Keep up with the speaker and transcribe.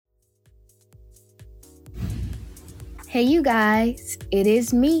Hey, you guys, it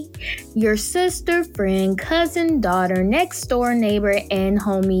is me, your sister, friend, cousin, daughter, next door neighbor, and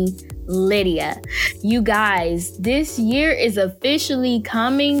homie, Lydia. You guys, this year is officially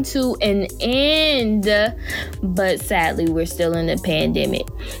coming to an end, but sadly, we're still in the pandemic.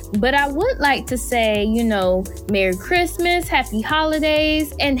 But I would like to say, Merry Christmas, Happy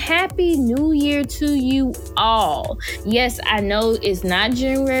Holidays, and Happy New Year to you all. Yes, I know it's not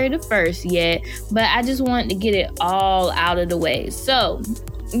January the 1st yet, but I just wanted to get it all out of the way. So,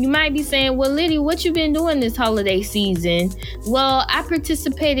 you might be saying, well, Lydia, what you been doing this holiday season? Well, I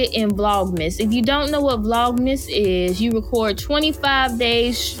participated in Vlogmas. If you don't know what Vlogmas is, you record 25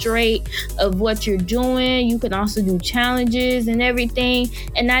 days straight of what you're doing. You can also do challenges and everything.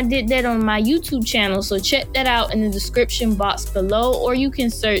 And I did that on my YouTube channel. So check that out in the description box below, or you can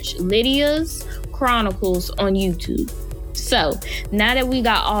search Lydia's Chronicles on YouTube. So, now that we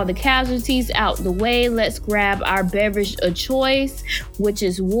got all the casualties out the way, let's grab our beverage of choice, which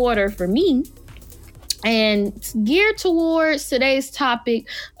is water for me. And geared towards today's topic,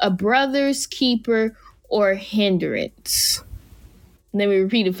 a brother's keeper or hindrance. Let me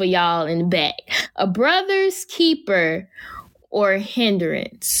repeat it for y'all in the back. A brother's keeper or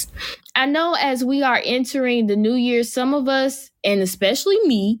hindrance. I know as we are entering the new year, some of us, and especially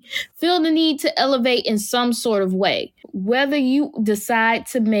me, feel the need to elevate in some sort of way. Whether you decide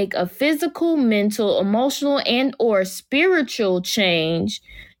to make a physical, mental, emotional, and or spiritual change,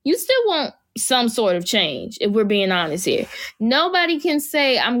 you still want some sort of change, if we're being honest here. Nobody can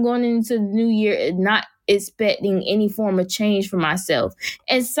say I'm going into the new year not expecting any form of change for myself.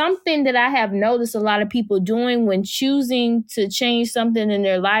 And something that I have noticed a lot of people doing when choosing to change something in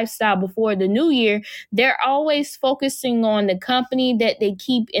their lifestyle before the new year, they're always focusing on the company that they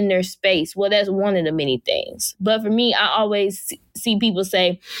keep in their space. Well, that's one of the many things. But for me, I always see people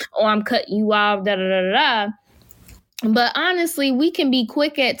say, oh, I'm cutting you off, da da da da da. But honestly, we can be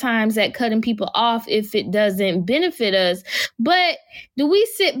quick at times at cutting people off if it doesn't benefit us. But do we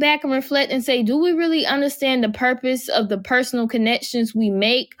sit back and reflect and say, do we really understand the purpose of the personal connections we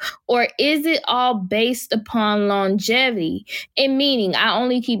make? Or is it all based upon longevity? And meaning, I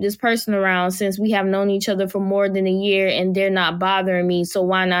only keep this person around since we have known each other for more than a year and they're not bothering me, so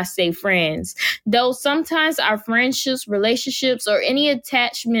why not stay friends? Though sometimes our friendships, relationships, or any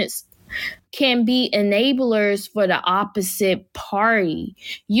attachments can be enablers for the opposite party.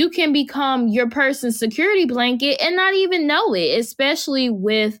 You can become your person's security blanket and not even know it, especially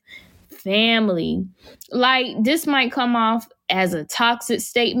with family. Like, this might come off as a toxic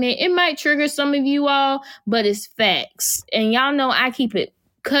statement. It might trigger some of you all, but it's facts. And y'all know I keep it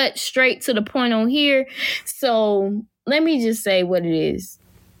cut straight to the point on here. So let me just say what it is.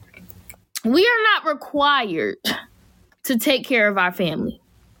 We are not required to take care of our family.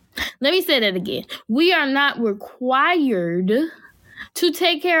 Let me say that again. We are not required to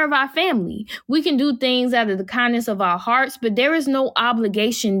take care of our family. We can do things out of the kindness of our hearts, but there is no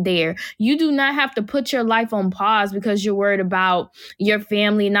obligation there. You do not have to put your life on pause because you're worried about your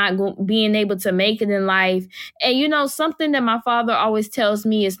family not being able to make it in life. And something that my father always tells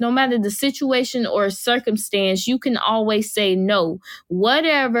me is no matter the situation or circumstance, you can always say no.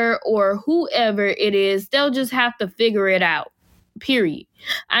 Whatever or whoever it is, they'll just have to figure it out. Period.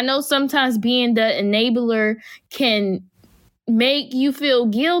 I know sometimes being the enabler can make you feel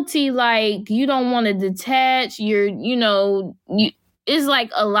guilty, like you don't want to detach. It's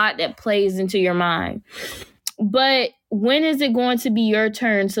like a lot that plays into your mind. But when is it going to be your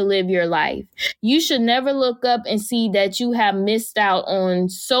turn to live your life? You should never look up and see that you have missed out on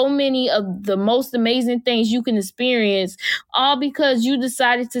so many of the most amazing things you can experience, all because you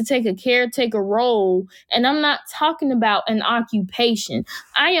decided to take a caretaker role. And I'm not talking about an occupation.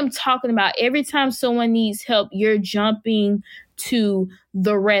 I am talking about every time someone needs help, you're jumping to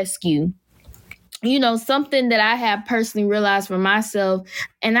the rescue. Something that I have personally realized for myself,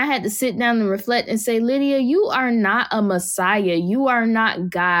 and I had to sit down and reflect and say, Lydia, you are not a Messiah. You are not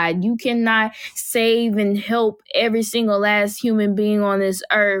God. You cannot save and help every single last human being on this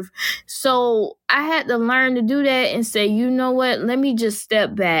earth. So I had to learn to do that and say, you know what? Let me just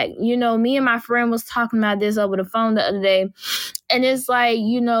step back. Me and my friend was talking about this over the phone the other day. And it's like,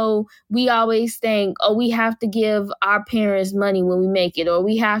 we always think, oh, we have to give our parents money when we make it, or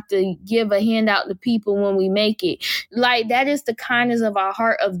we have to give a handout to people when we make it. Like, that is the kindness of our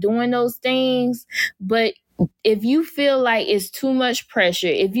heart of doing those things. But if you feel like it's too much pressure,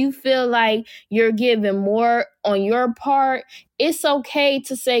 if you feel like you're giving more on your part, it's okay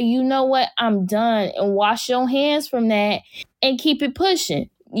to say, you know what, I'm done, and wash your hands from that and keep it pushing,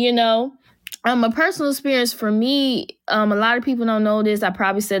 A personal experience for me, a lot of people don't know this. I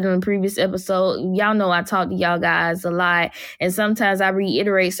probably said it in a previous episode. Y'all know I talk to y'all guys a lot, and sometimes I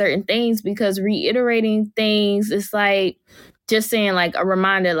reiterate certain things because reiterating things is like just saying like a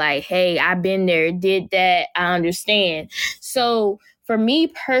reminder, like, hey, I've been there, did that, I understand. So for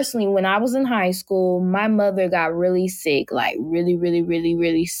me personally, when I was in high school, my mother got really sick, like really, really, really,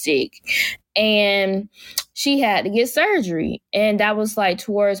 really sick. And she had to get surgery. And that was like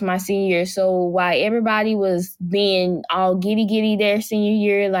towards my senior year. So while everybody was being all giddy their senior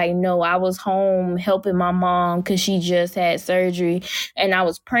year, like, no, I was home helping my mom because she just had surgery. And I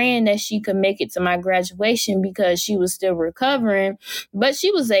was praying that she could make it to my graduation because she was still recovering, but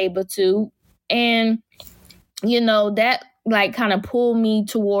she was able to. And, that like kind of pulled me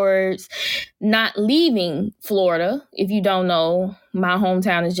towards not leaving Florida. If you don't know, my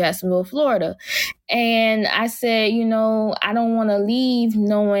hometown is Jacksonville, Florida. And I said, I don't want to leave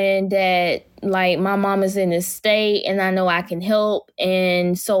knowing that like my mom is in this state and I know I can help.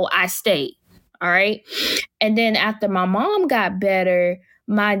 And so I stayed. All right. And then after my mom got better,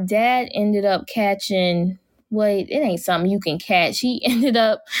 my dad ended up catching, it ain't something you can catch. He ended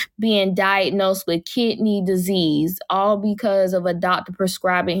up being diagnosed with kidney disease, all because of a doctor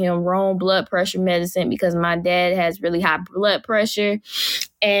prescribing him wrong blood pressure medicine because my dad has really high blood pressure.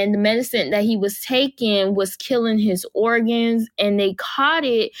 And the medicine that he was taking was killing his organs, and they caught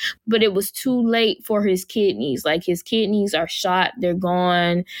it, but it was too late for his kidneys. Like his kidneys are shot, they're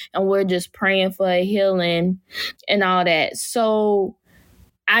gone, and we're just praying for a healing and all that. So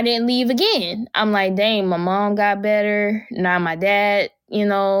I didn't leave again. I'm like, dang, my mom got better. Now my dad,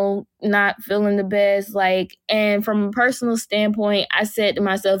 not feeling the best. Like, and from a personal standpoint, I said to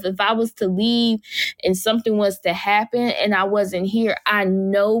myself, if I was to leave and something was to happen and I wasn't here, I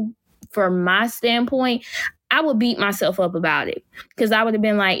know from my standpoint, I would beat myself up about it because I would have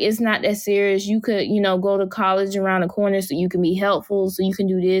been like, it's not that serious. You could, go to college around the corner so you can be helpful, so you can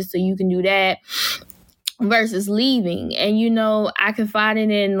do this, so you can do that. Versus leaving. And, I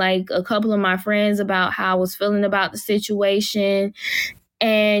confided in like a couple of my friends about how I was feeling about the situation.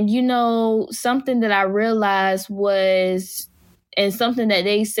 And, something that I realized was, and something that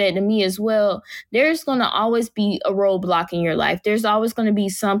they said to me as well, there's going to always be a roadblock in your life. There's always going to be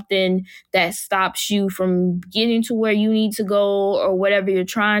something that stops you from getting to where you need to go or whatever you're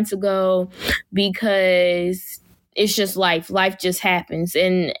trying to go, because it's just life. Life just happens.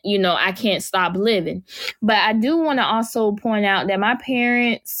 And, I can't stop living. But I do want to also point out that my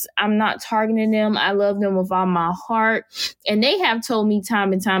parents, I'm not targeting them. I love them with all my heart. And they have told me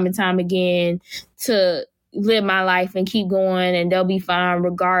time and time and time again to live my life and keep going, and they'll be fine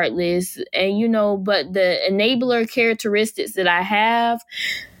regardless. And, but the enabler characteristics that I have,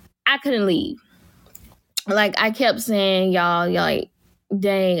 I couldn't leave. Like I kept saying, y'all, like,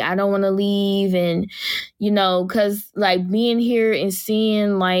 dang, I don't want to leave. And, because like being here and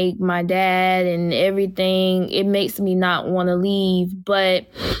seeing like my dad and everything, it makes me not want to leave. But,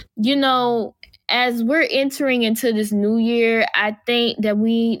 as we're entering into this new year, I think that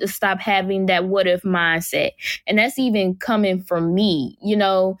we need to stop having that what if mindset. And that's even coming from me.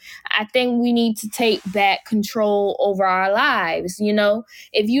 I think we need to take back control over our lives.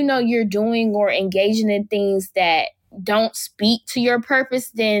 If you're doing or engaging in things that don't speak to your purpose,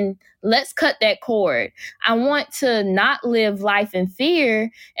 then let's cut that cord. I want to not live life in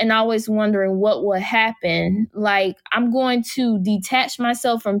fear and always wondering what will happen. Like I'm going to detach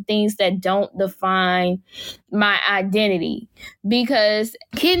myself from things that don't define my identity, because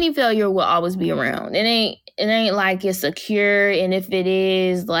kidney failure will always be around. It ain't like it's a cure, and if it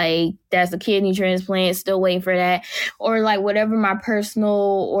is, like that's a kidney transplant, still waiting for that, or like whatever my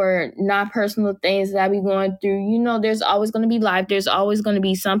personal or not personal things that I be going through. There's always going to be life. There's always going to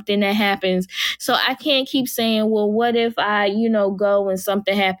be something that happens. So I can't keep saying, well, what if I, go and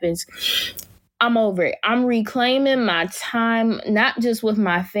something happens? I'm over it. I'm reclaiming my time, not just with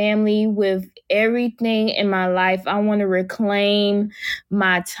my family, with everything in my life. I want to reclaim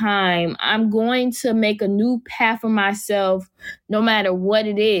my time. I'm going to make a new path for myself, no matter what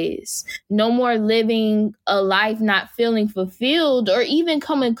it is. No more living a life not feeling fulfilled or even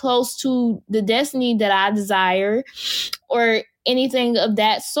coming close to the destiny that I desire or anything of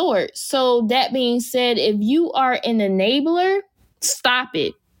that sort. So that being said, if you are an enabler, stop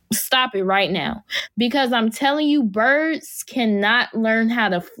it. Stop it right now, because I'm telling you, birds cannot learn how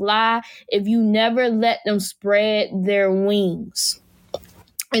to fly if you never let them spread their wings.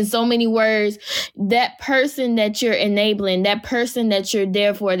 in so many words, that person that you're enabling, that person that you're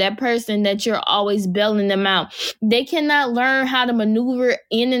there for, that person that you're always bailing them out, they cannot learn how to maneuver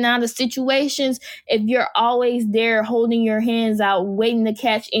in and out of situations if you're always there holding your hands out, waiting to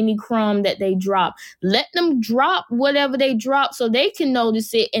catch any crumb that they drop. Let them drop whatever they drop so they can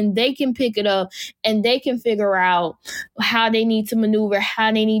notice it and they can pick it up and they can figure out how they need to maneuver,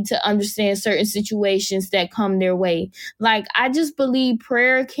 how they need to understand certain situations that come their way. Like, I just believe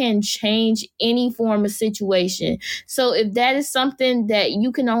prayer can change any form of situation. So if that is something that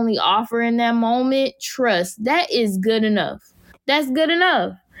you can only offer in that moment, trust, that is good enough. That's good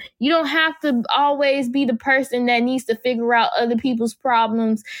enough. You don't have to always be the person that needs to figure out other people's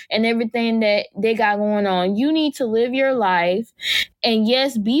problems and everything that they got going on. You need to live your life and,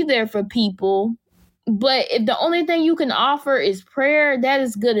 yes, be there for people. But if the only thing you can offer is prayer, that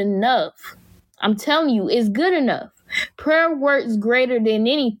is good enough. I'm telling you, it's good enough. Prayer works greater than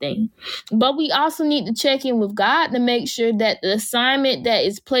anything. But we also need to check in with God to make sure that the assignment that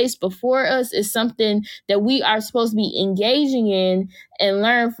is placed before us is something that we are supposed to be engaging in and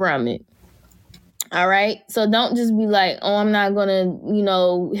learn from it. All right. So don't just be like, oh, I'm not going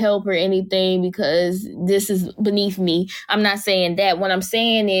to, help or anything because this is beneath me. I'm not saying that. What I'm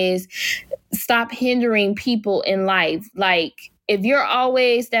saying is stop hindering people in life. Like, if you're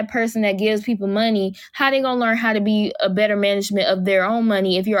always that person that gives people money, how they going to learn how to be a better management of their own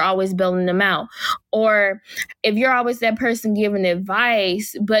money if you're always bailing them out? Or if you're always that person giving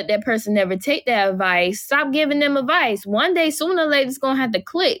advice, but that person never take that advice, stop giving them advice. One day, sooner or later, it's going to have to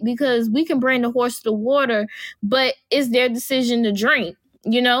click because we can bring the horse to the water, but it's their decision to drink,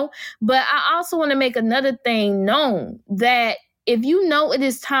 But I also want to make another thing known that if you know it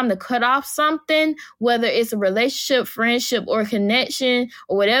is time to cut off something, whether it's a relationship, friendship, or connection,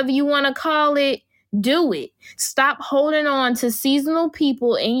 or whatever you want to call it, do it. Stop holding on to seasonal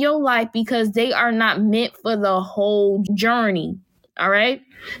people in your life because they are not meant for the whole journey. All right?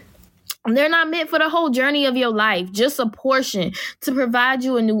 They're not meant for the whole journey of your life, just a portion to provide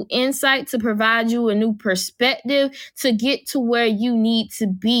you a new insight, to provide you a new perspective, to get to where you need to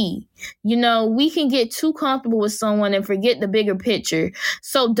be. We can get too comfortable with someone and forget the bigger picture.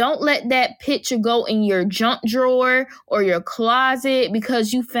 So don't let that picture go in your junk drawer or your closet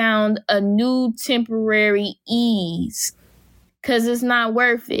because you found a new temporary ease. Because it's not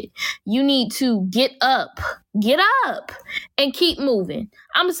worth it. You need to get up and keep moving.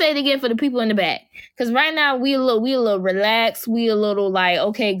 I'm going to say it again for the people in the back. Because right now we a little relaxed. We a little like,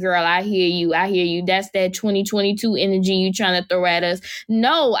 okay, girl, I hear you. That's that 2022 energy you trying to throw at us.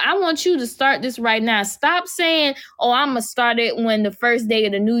 No, I want you to start this right now. Stop saying, oh, I'm going to start it when the first day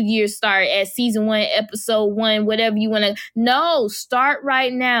of the new year start at season 1, episode 1, whatever you want to. No, start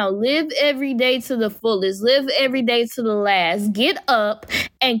right now. Live every day to the fullest. Live every day to the last. Get up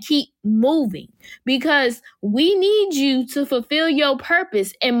and keep moving because we need you to fulfill your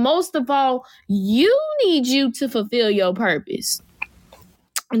purpose. And most of all, you need you to fulfill your purpose.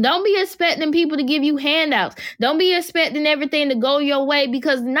 Don't be expecting people to give you handouts. Don't be expecting everything to go your way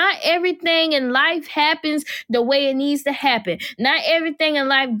because not everything in life happens the way it needs to happen. Not everything in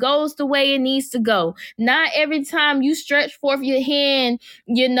life goes the way it needs to go. Not every time you stretch forth your hand,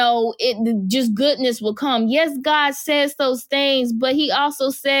 it just goodness will come. Yes, God says those things, but he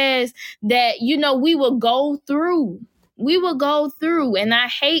also says that, we will go through. We will go through, and I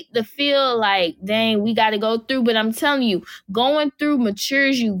hate to feel like, dang, we got to go through, but I'm telling you, going through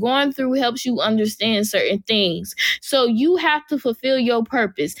matures you. Going through helps you understand certain things. So you have to fulfill your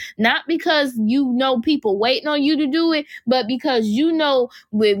purpose, not because people waiting on you to do it, but because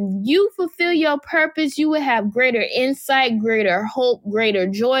when you fulfill your purpose, you will have greater insight, greater hope, greater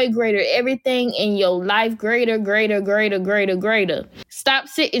joy, greater everything in your life, greater. Stop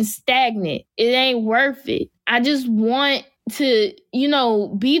sitting stagnant. It ain't worth it. I just want to,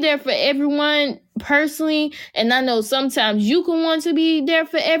 be there for everyone personally. And I know sometimes you can want to be there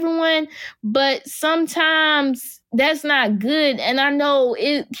for everyone, but sometimes that's not good. And I know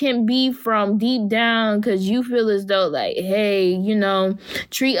it can be from deep down because you feel as though like, hey,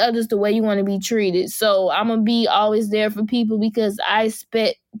 treat others the way you want to be treated. So I'm going to be always there for people because I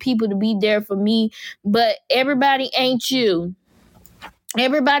expect people to be there for me. But everybody ain't you.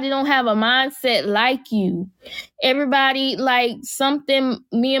 Everybody don't have a mindset like you. Everybody, like, something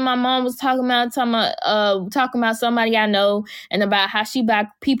me and my mom was talking about somebody I know, and about how she buy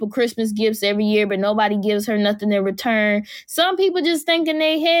people Christmas gifts every year, but nobody gives her nothing in return. Some people just think in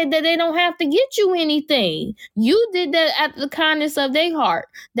their head that they don't have to get you anything. You did that at the kindness of their heart.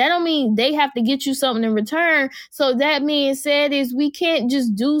 That don't mean they have to get you something in return. So that being said, is we can't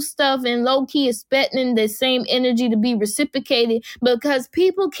just do stuff and low key expecting the same energy to be reciprocated, because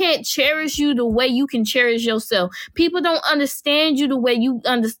people can't cherish you the way you can cherish yourself. People don't understand you the way you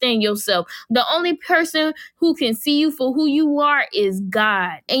understand yourself. The only person who can see you for who you are is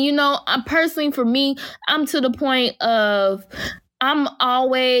God. And personally, for me, I'm to the point of I'm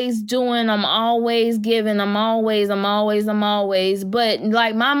always doing, I'm always giving, I'm always. But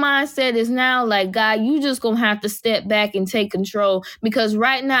like, my mindset is now like, God, you just gonna have to step back and take control, because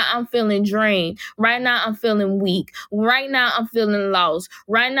right now I'm feeling drained. Right now I'm feeling weak. Right now I'm feeling lost.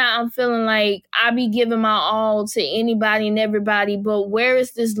 Right now I'm feeling like I be giving my all to anybody and everybody, but where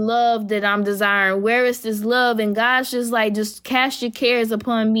is this love that I'm desiring? Where is this love? And God's just like, just cast your cares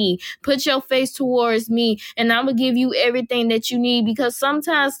upon me. Put your face towards me, and I'm gonna give you everything that you need. Because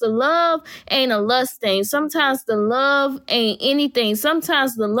sometimes the love ain't a lust thing. Sometimes the love ain't anything.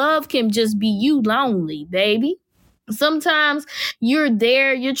 Sometimes the love can just be you lonely, baby. Sometimes you're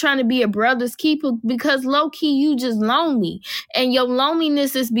there, you're trying to be a brother's keeper because low-key you just lonely. And your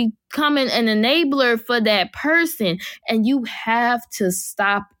loneliness is becoming an enabler for that person. And you have to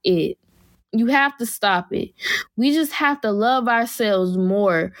stop it. You have to stop it. We just have to love ourselves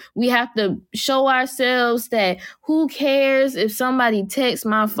more. We have to show ourselves that who cares if somebody texts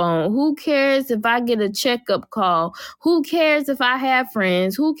my phone? Who cares if I get a checkup call? Who cares if I have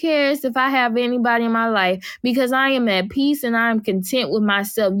friends? Who cares if I have anybody in my life? Because I am at peace and I am content with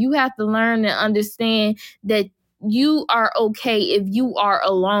myself. You have to learn and understand that you are okay if you are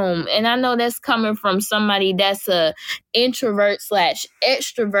alone. And I know that's coming from somebody that's a introvert /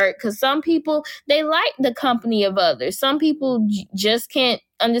 extrovert, because some people, they like the company of others. Some people just can't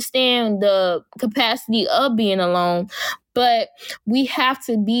understand the capacity of being alone. But we have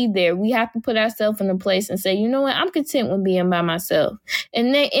to be there. We have to put ourselves in a place and say, you know what, I'm content with being by myself.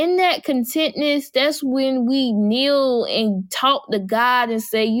 And then in that contentness, that's when we kneel and talk to God and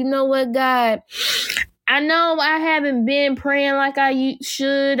say, you know what, God, I know I haven't been praying like I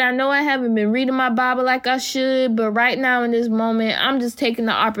should. I know I haven't been reading my Bible like I should. But right now in this moment, I'm just taking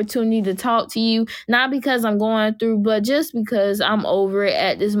the opportunity to talk to you. Not because I'm going through, but just because I'm over it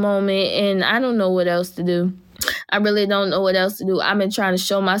at this moment. And I don't know what else to do. I really don't know what else to do. I've been trying to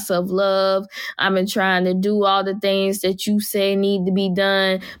show myself love. I've been trying to do all the things that you say need to be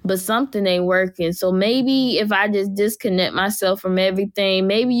done, but something ain't working. So maybe if I just disconnect myself from everything,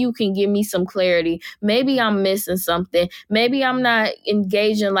 maybe you can give me some clarity. Maybe I'm missing something. Maybe I'm not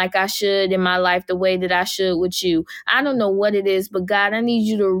engaging like I should in my life the way that I should with you. I don't know what it is, but God, I need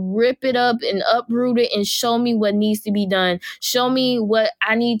you to rip it up and uproot it and show me what needs to be done. Show me what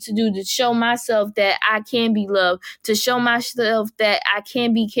I need to do to show myself that I can be loved, to show myself that I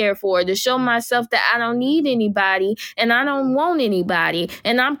can be cared for, to show myself that I don't need anybody and I don't want anybody.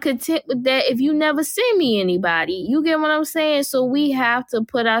 And I'm content with that if you never send me anybody. You get what I'm saying? So we have to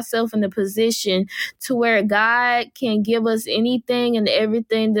put ourselves in a position to where God can give us anything and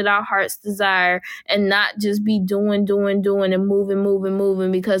everything that our hearts desire, and not just be doing and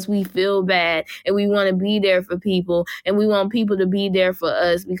moving because we feel bad and we want to be there for people and we want people to be there for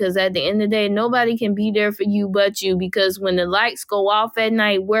us. Because at the end of the day, nobody can be there for you but you, because when the lights go off at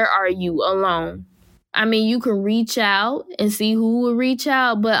night, where are you? Alone. I mean, you can reach out and see who will reach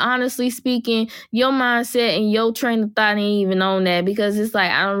out, but honestly speaking, your mindset and your train of thought ain't even on that, because it's like,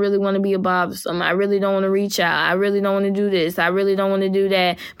 I don't really want to be a bothersome. I really don't want to reach out. I really don't want to do this. I really don't want to do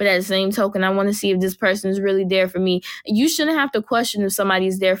that. But at the same token, I want to see if this person is really there for me. You shouldn't have to question if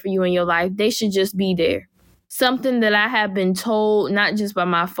somebody's there for you in your life. They should just be there. Something that I have been told, not just by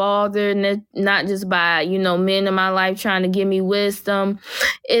my father, not just by, men in my life trying to give me wisdom.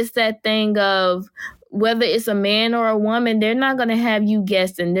 It's that thing of, whether it's a man or a woman, they're not going to have you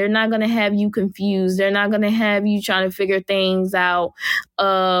guessing. They're not going to have you confused. They're not going to have you trying to figure things out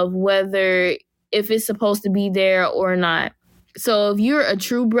of whether if it's supposed to be there or not. So if you're a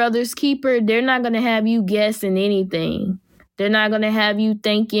true brother's keeper, they're not going to have you guessing anything. They're not going to have you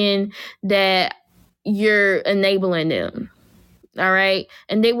thinking that you're enabling them. All right.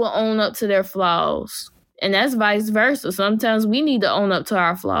 And they will own up to their flaws. And that's vice versa. Sometimes we need to own up to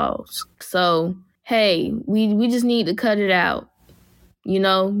our flaws. So, hey, we just need to cut it out.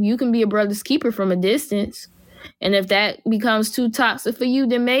 You can be a brother's keeper from a distance. And if that becomes too toxic for you,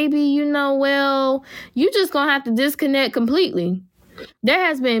 then maybe, you just going to have to disconnect completely. There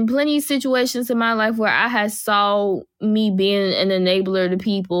has been plenty of situations in my life where I had saw me being an enabler to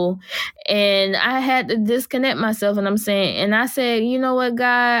people, and I had to disconnect myself. And I said, you know what,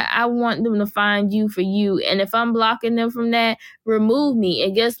 God, I want them to find you for you. And if I'm blocking them from that, remove me.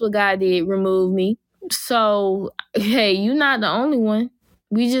 And guess what God did? Remove me. So, hey, you're not the only one.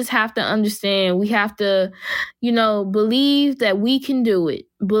 We just have to understand. We have to, believe that we can do it.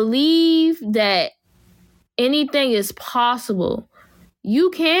 Believe that anything is possible.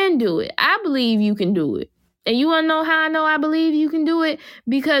 You can do it. I believe you can do it. And you want to know how I know I believe you can do it?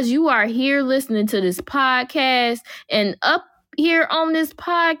 Because you are here listening to this podcast, and up here on this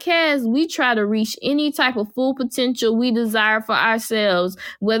podcast, we try to reach any type of full potential we desire for ourselves,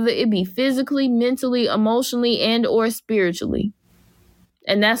 whether it be physically, mentally, emotionally, and or spiritually.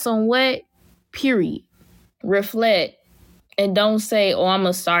 And that's on what? Period. Reflect. And don't say, I'm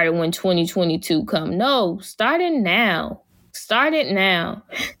going to start it when 2022 come. No, start it now. Start it now.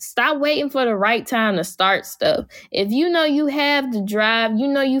 Stop waiting for the right time to start stuff. If you know you have the drive,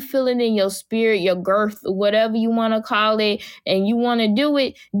 you feel it in your spirit, your girth, whatever you want to call it, and you want to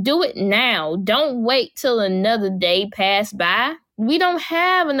do it now. Don't wait till another day pass by. We don't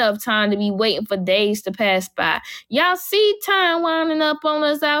have enough time to be waiting for days to pass by. Y'all see time winding up on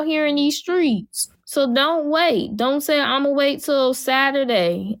us out here in these streets. So don't wait. Don't say, I'm going to wait till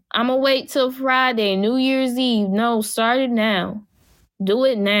Saturday. I'm going to wait till Friday, New Year's Eve. No, start it now. Do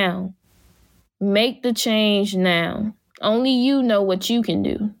it now. Make the change now. Only you know what you can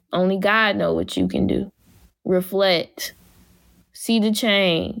do. Only God knows what you can do. Reflect. See the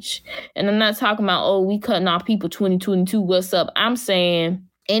change. And I'm not talking about, we cutting off people 2022. What's up? I'm saying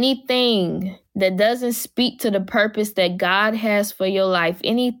anything that doesn't speak to the purpose that God has for your life,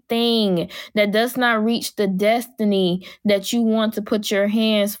 anything that does not reach the destiny that you want to put your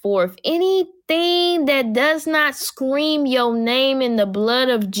hands forth, anything that does not scream your name in the blood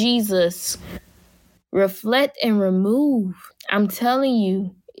of Jesus, reflect and remove. I'm telling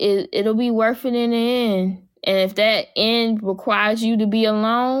you, it'll be worth it in the end. And if that end requires you to be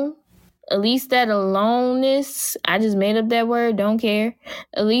alone, at least that aloneness, I just made up that word, don't care.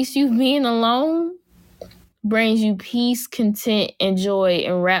 At least you being alone brings you peace, content, and joy,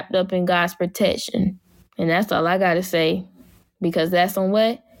 and wrapped up in God's protection. And that's all I got to say, because that's on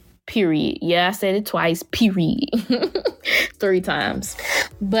what? Period. Yeah, I said it twice, period. 3 times.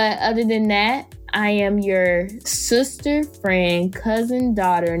 But other than that, I am your sister, friend, cousin,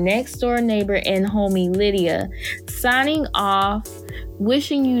 daughter, next door neighbor, and homie Lydia, signing off,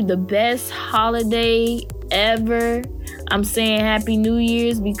 wishing you the best holiday ever. I'm saying Happy New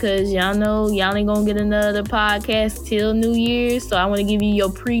Year's because y'all know y'all ain't gonna get another podcast till New Year's. So I want to give you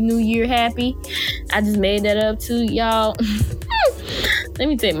your pre-New Year happy. I just made that up too, y'all. Let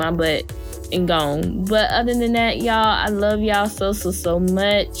me take my butt and gone. But other than that, y'all, I love y'all so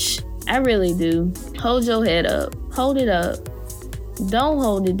much. I really do. Hold your head up. Hold it up. Don't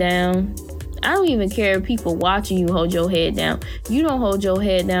hold it down. I don't even care if people watching you hold your head down. You don't hold your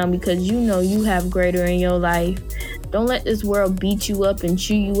head down because you know you have greater in your life. Don't let this world beat you up and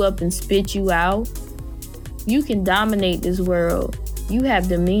chew you up and spit you out. You can dominate this world. You have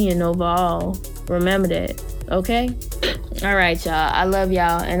dominion over all. Remember that. Okay? All right, y'all. I love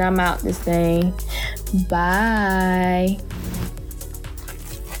y'all, and I'm out this thing. Bye.